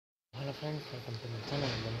Hello friends, welcome to my channel.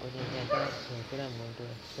 I'm going so today I'm going to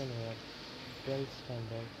explain about 12th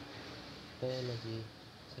standard biology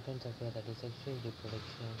second chapter, that is sexual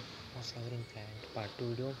reproduction of flowering plant part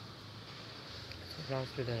 2 video. So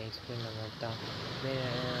last video I explained about male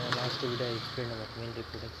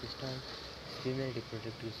reproductive system, female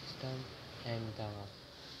reproductive system, and the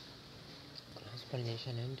cross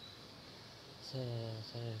pollination and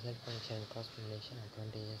self pollination and cross pollination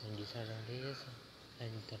advantages and disadvantages and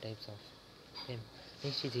the types of them.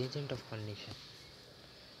 Next is agent of pollination.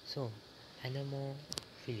 So,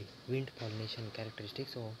 anemophily, wind pollination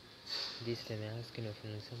characteristics. So, this let me ask you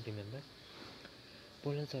remember,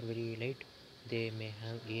 pollens are very light. They may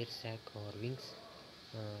have air sac or wings.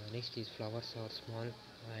 Next is flowers are small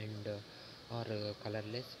and are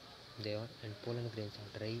colorless. They are, and pollen grains are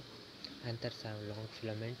dry. Anthers have long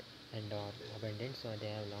filament and are abundant, so they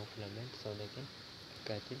have long filament, so they can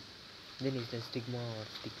catch it. Then is the stigma or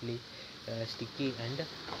sticky, and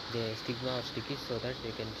the stigma or sticky, so that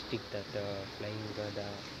they can stick that flying the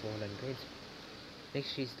pollen grains.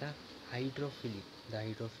 Next is the hydrophily.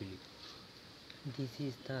 This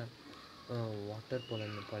is the water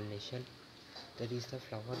pollination. That is the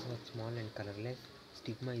flowers are small and colorless.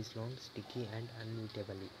 Stigma is long, sticky, and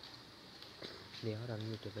unmutable. They are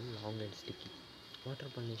unmutable, long and sticky. Water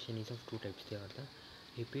pollination is of two types. They are the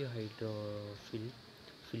epihydrophily,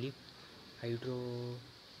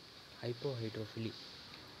 hypohydrophily.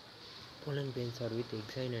 Pollen grains are with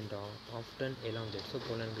exine and often elongate. So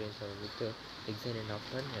pollen grains are with exine and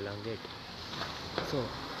often elongate. So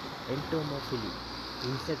entomophily,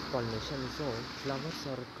 insect pollination. So flowers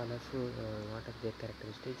are colorful. What are their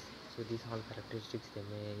characteristics? So these all characteristics, they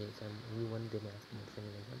may some new one they may ask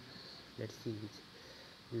morphology. Let's see which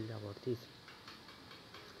is about this.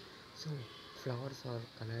 So flowers are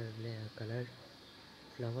colored.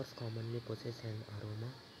 Flowers commonly possess an aroma.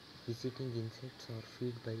 Visiting insects are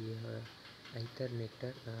fed by either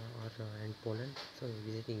nectar and pollen. So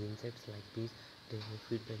visiting insects like bees, they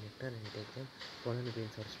feed by nectar and take them. Pollen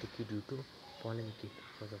grains are sticky due to pollen kit,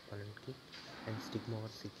 because of pollen kit, and stigma or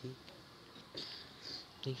sticky.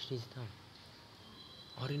 Next is the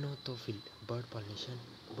ornithophile, bird pollination.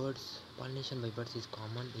 Pollination by birds is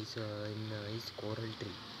common is coral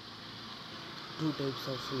tree. Two types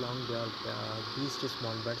of long-billed bees to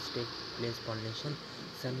small birds take place pollination.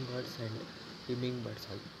 Sunbirds and hummingbirds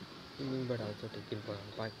also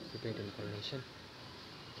participate in pollination.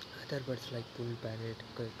 Other birds like bull, parrot,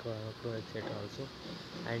 crow, etc. also.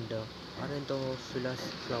 And ornithophilous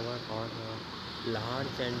flower are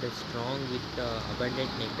large and strong with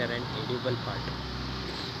abundant nectar and edible part.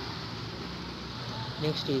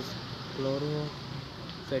 Next is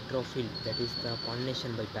chlorophetrophile, that is the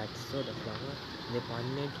pollination by bats. So the flower, they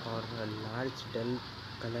pollinate are large, dull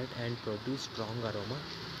colored and produce strong aroma.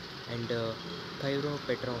 And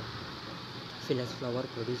pyropetrophilous flower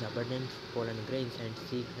produce abundant pollen grains and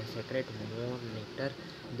secrete more nectar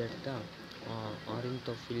than the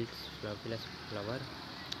ornithophilous flower.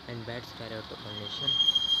 And bats carry out the pollination.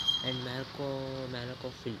 And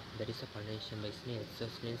malacophile, that is a pollination by snails. So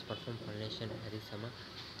snails perform pollination every summer.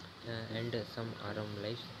 And some around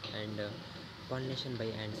lives. And pollination by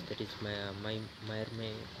ants, that is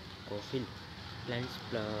myrmecophile. Plants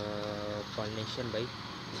pollination by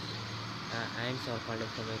ants are called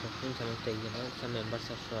as myrmecophile. Some members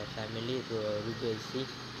of family Rubiaceae.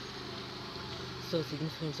 So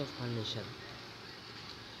significance of pollination.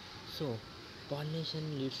 So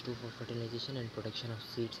pollination leads to fertilization and production of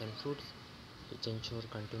seeds and fruits, which ensure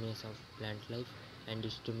continuous of plant life, and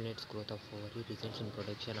it stimulates growth of ovary, results in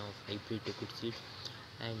production of hybrid debut seeds,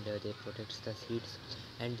 and they protects the seeds,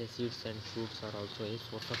 and the seeds and fruits are also a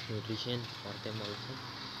source of nutrition for them also.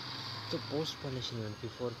 So post pollination event,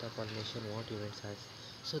 before the pollination, what events are?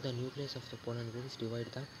 So the nucleus of the pollen grains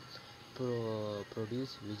divide the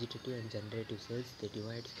produce vegetative and generative cells. They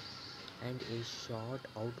divide, and a short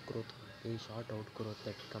outgrowth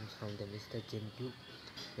that comes from them is the gene tube,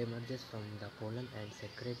 emerges from the pollen and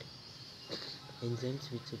secrete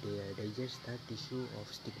enzymes which digest the tissue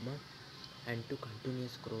of stigma, and to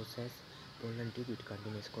continuous grows as pollen tube, it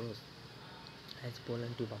continuous grows as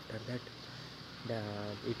pollen tube. After that the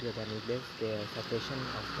nucleus, the separation,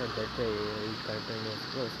 after that it continuous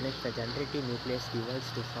grows. Next, the generative nucleus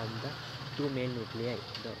divides to form the two main nuclei.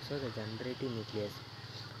 So the generative nucleus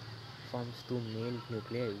forms two main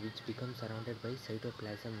nuclei which become surrounded by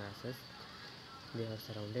cytoplasm masses. They are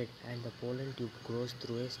surrounded, and the pollen tube grows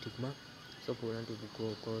through a stigma. So pollen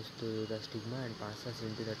tube goes through the stigma and passes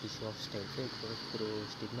into the tissue of style. So it goes through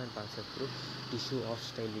stigma and passes through tissue of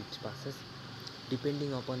style. It passes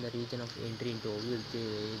depending upon the region of entry into ovule.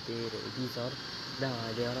 These are There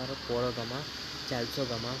are porogama,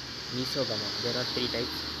 chalcogama, mesogama. There are three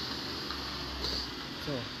types.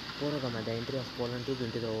 So porogama, the entry of pollen tube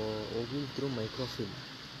into the ovule through microfilm.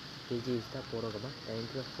 KG is the porogama, the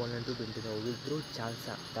entry of pollen tube into the ovule through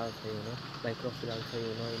chalsa. Microfilm also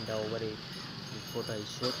in the ovary photo I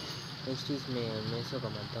showed. Next is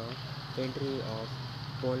mesogama, the entry of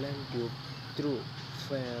pollen tube through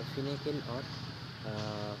funicle or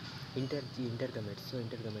intergametes. So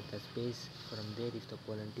intergamete, the space from there is the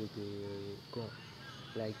pollen tube go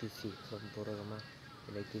like this. See, from porogama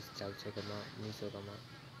like this, chalcogama, mesogama.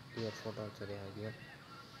 Here photo also they are given.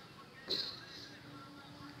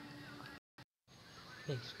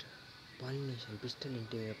 Next, pollination,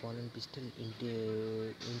 pollen-pistil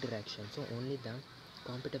interaction. So only the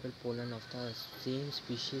compatible pollen of the same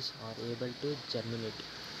species are able to germinate.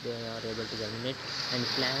 They are able to germinate, and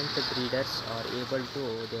plant breeders are able to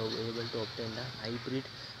obtain the hybrid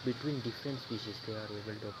between different species. They are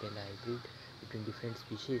able to obtain the hybrid between different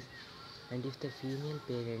species. And if the female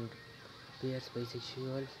parent pairs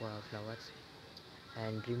bisexual flowers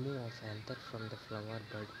and remove of anther from the flower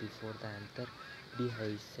bud before the anther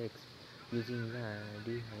dehisces using a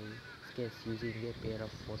pair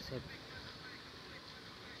of forceps,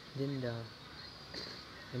 then the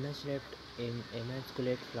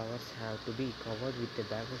emasculate flowers have to be covered with a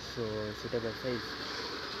bag of suitable size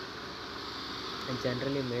and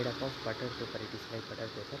generally made up of butter paper. It is like butter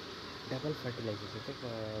paper. Double fertilization. So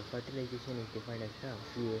fertilization is defined as the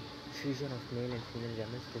fusion of male and female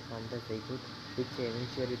gametes to form the zygote, which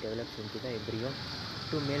eventually develops into the embryo.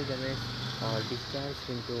 Two male gametes are discharged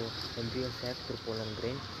into embryo sac through pollen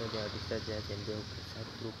grain. So they are discharged as embryo sac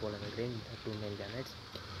through pollen grain, the two male gametes.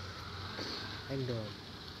 And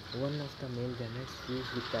one of the male gametes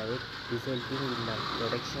fused with the egg, resulting in the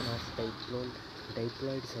production of diploid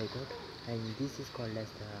zygote, and this is called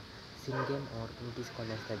as the syngame, or it is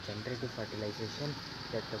called as the generative fertilization,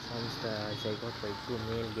 that forms the zygote by two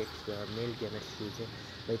male gametes fused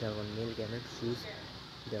by the one male gamete fused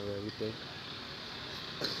with egg.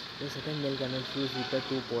 The second male gamete fused with the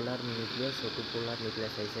two polar nucleus. So two polar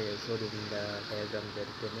nucleus I showed in the diagram that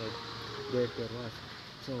they made. There was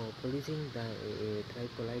producing the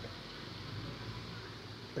triploid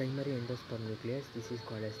primary endosperm nucleus. This is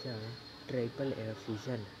called as the triple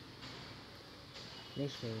fusion.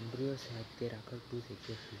 Next, embryos there occur two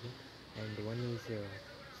sexual fusion, and one is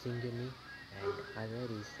syngamy and other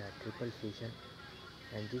is triple fusion,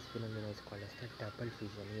 and this phenomenon is called as the double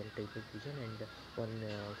fusion. Here triple fusion and one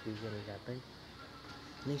fusion is happened.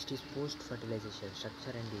 Next is post-fertilization,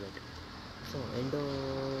 structure and event. So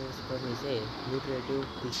endosperm is a nutritive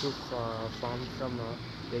tissue formed from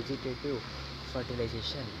vegetative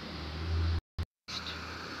fertilization.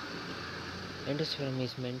 Endosperm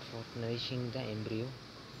is meant for nourishing the embryo.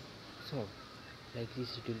 So like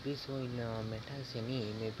this it will be. So in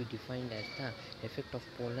metasemy may be defined as the effect of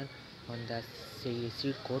pollen on the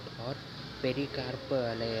seed coat or pericarp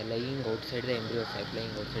lying outside the embryo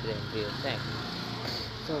sac.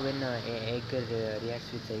 So when egg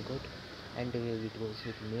reacts with zygote and it goes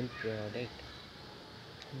with male product,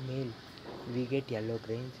 we get yellow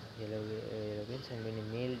grains, and when a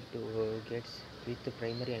male gets with the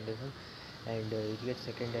primary endosperm and it gets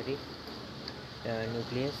secondary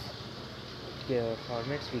nucleus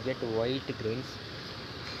formats, we get white grains.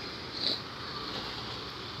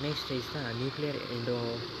 Next is the nuclear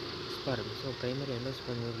endosperm. So primary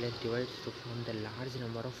endosperm nucleus divides to form the large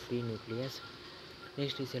number of free nucleus.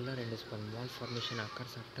 Next is cellular endosperm. Wall formation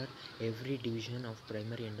occurs after every division of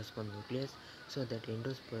primary endosperm nucleus, so that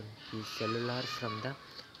endosperm is cellular from the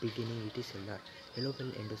beginning. It is cellular. Yellow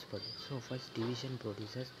bell endosperm. So first division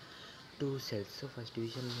produces two cells.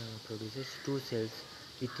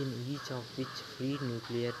 Within each of which free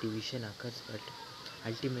nuclear division occurs, but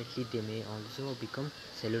ultimately they may also become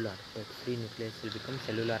cellular. That free nucleus will become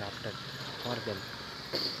cellular after for them.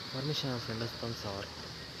 Formation of endosperms are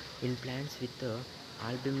in plants with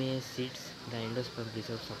albuminous seeds. The endosperm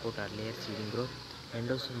preserves support earlier seeding growth.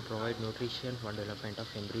 Endosperm provide nutrition for development of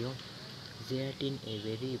embryo. Zeatin, a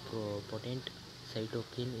very potent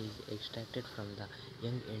cytokine, is extracted from the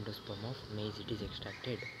young endosperm of maize. It is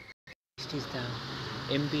extracted. Next is the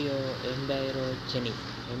embryogeny,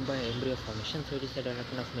 embryo formation. So it is the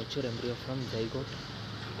development of mature embryo from zygote,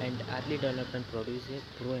 and early development produces a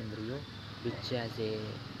pro-embryo which has a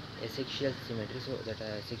sexual symmetry. So that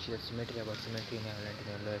sexual symmetry, about symmetry in the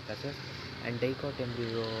lower classes. And dicot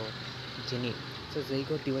embryogeny. So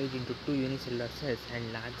zygote divides into two unicellular cells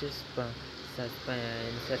and largest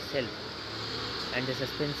suspensor cell, and the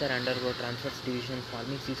suspensor undergo transverse division,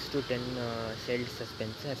 forming 6 to 10 celled suspensors. And the suspensor undergo transverse division, forming 6 to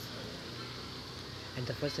 10 celled suspensors. And the suspensor undergo transverse division, forming 6 to 10 celled suspensors. And the suspensor undergo transverse division, forming 6 to 10 celled suspensors. And the suspensor undergo transverse division, forming 6 to 10 celled suspensors. And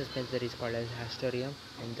the first suspensor is called as haustorium,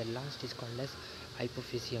 and the last is called as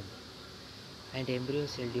hypophysium. And embryo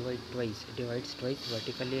cell divides twice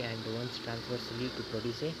vertically and once transversely to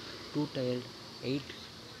produce a two-tailed eight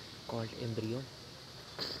called embryo.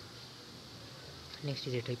 Next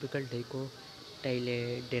is a typical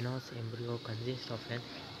dicotyledonous embryo consists of an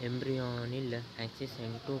embryonal axis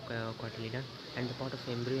and two cotyledon, and the part of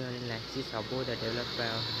embryonal axis above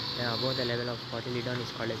the level of cotyledon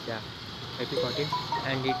is called as the epicotyle,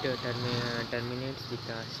 and it terminates with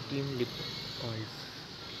a stem lip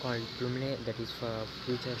called plumule, that is for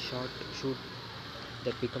future shoot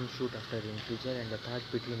that becomes shoot after in future, and the part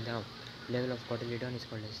between the level of cotyledon is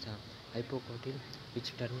called as the hypocotyle,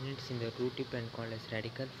 which terminates in the root tip and called as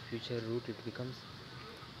radical. Future root, it becomes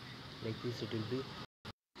like this, it will be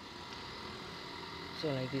so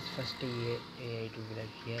like this. First it will be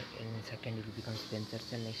like here, and second it will become Spencer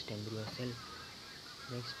cell, next embryo cell,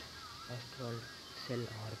 next astral cell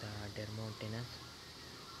or the dermotenous.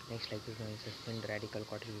 Next, like this one is suspend radical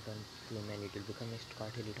cotyledon plumel, it will become next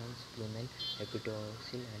cotyledons plumel,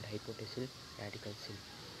 epitocyl and hypotocyle radical cell.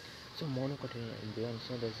 So monocotyledon embryo,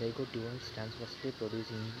 so the zygote divides transversely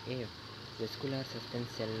producing a vascular suspense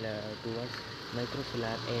cell towards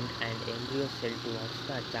microfillar end, and embryo cell towards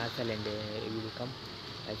the chasal end. It will become,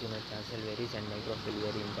 as you know, chasal varies and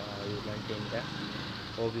microfillar in the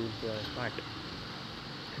ovule part.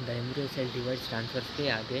 The embryo cell divides transversely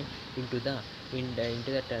again into the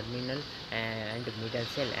terminal and middle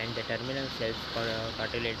cell, and the terminal cells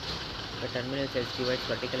cartilage. The terminal cells divides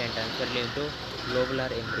vertically and transversely into globular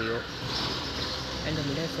embryo, and the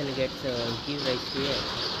middle cell gets give rise to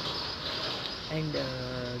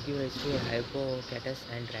a hypocatus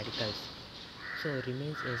and radicals. So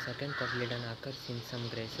remains a second cotyledon occurs in some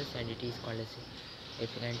grasses, and it is called as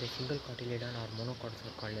and the single cotyledon or monocots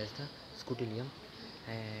are called as the scutellum,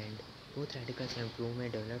 and both radicals and plume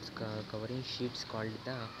develops covering sheets called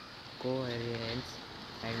the coherents,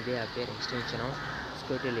 and they appear extension of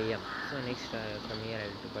scutellum. So next from here I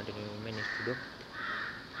will continue in my next video.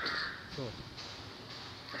 So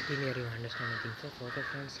till here you understand, I think so. Okay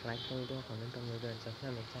friends, like my video, comment on my video, and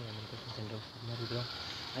subscribe my channel and question center for more video.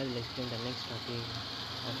 I will explain the next topic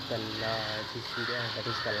of this video, and that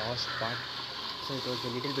is the last part. So it was a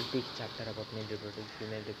little bit big chapter about male reproductive,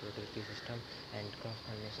 female reproductive system, and cross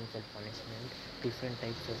pollination, self pollination, and different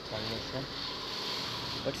types of pollination.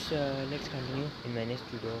 But let's continue in my next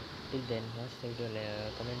video. Till then, watch the video,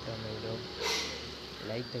 comment on my video,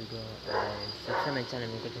 like the video, and subscribe my channel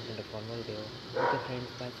and for more video. Okay friends,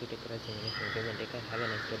 bye. So take care, see you next video, and take care. Have a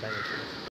nice day. Bye.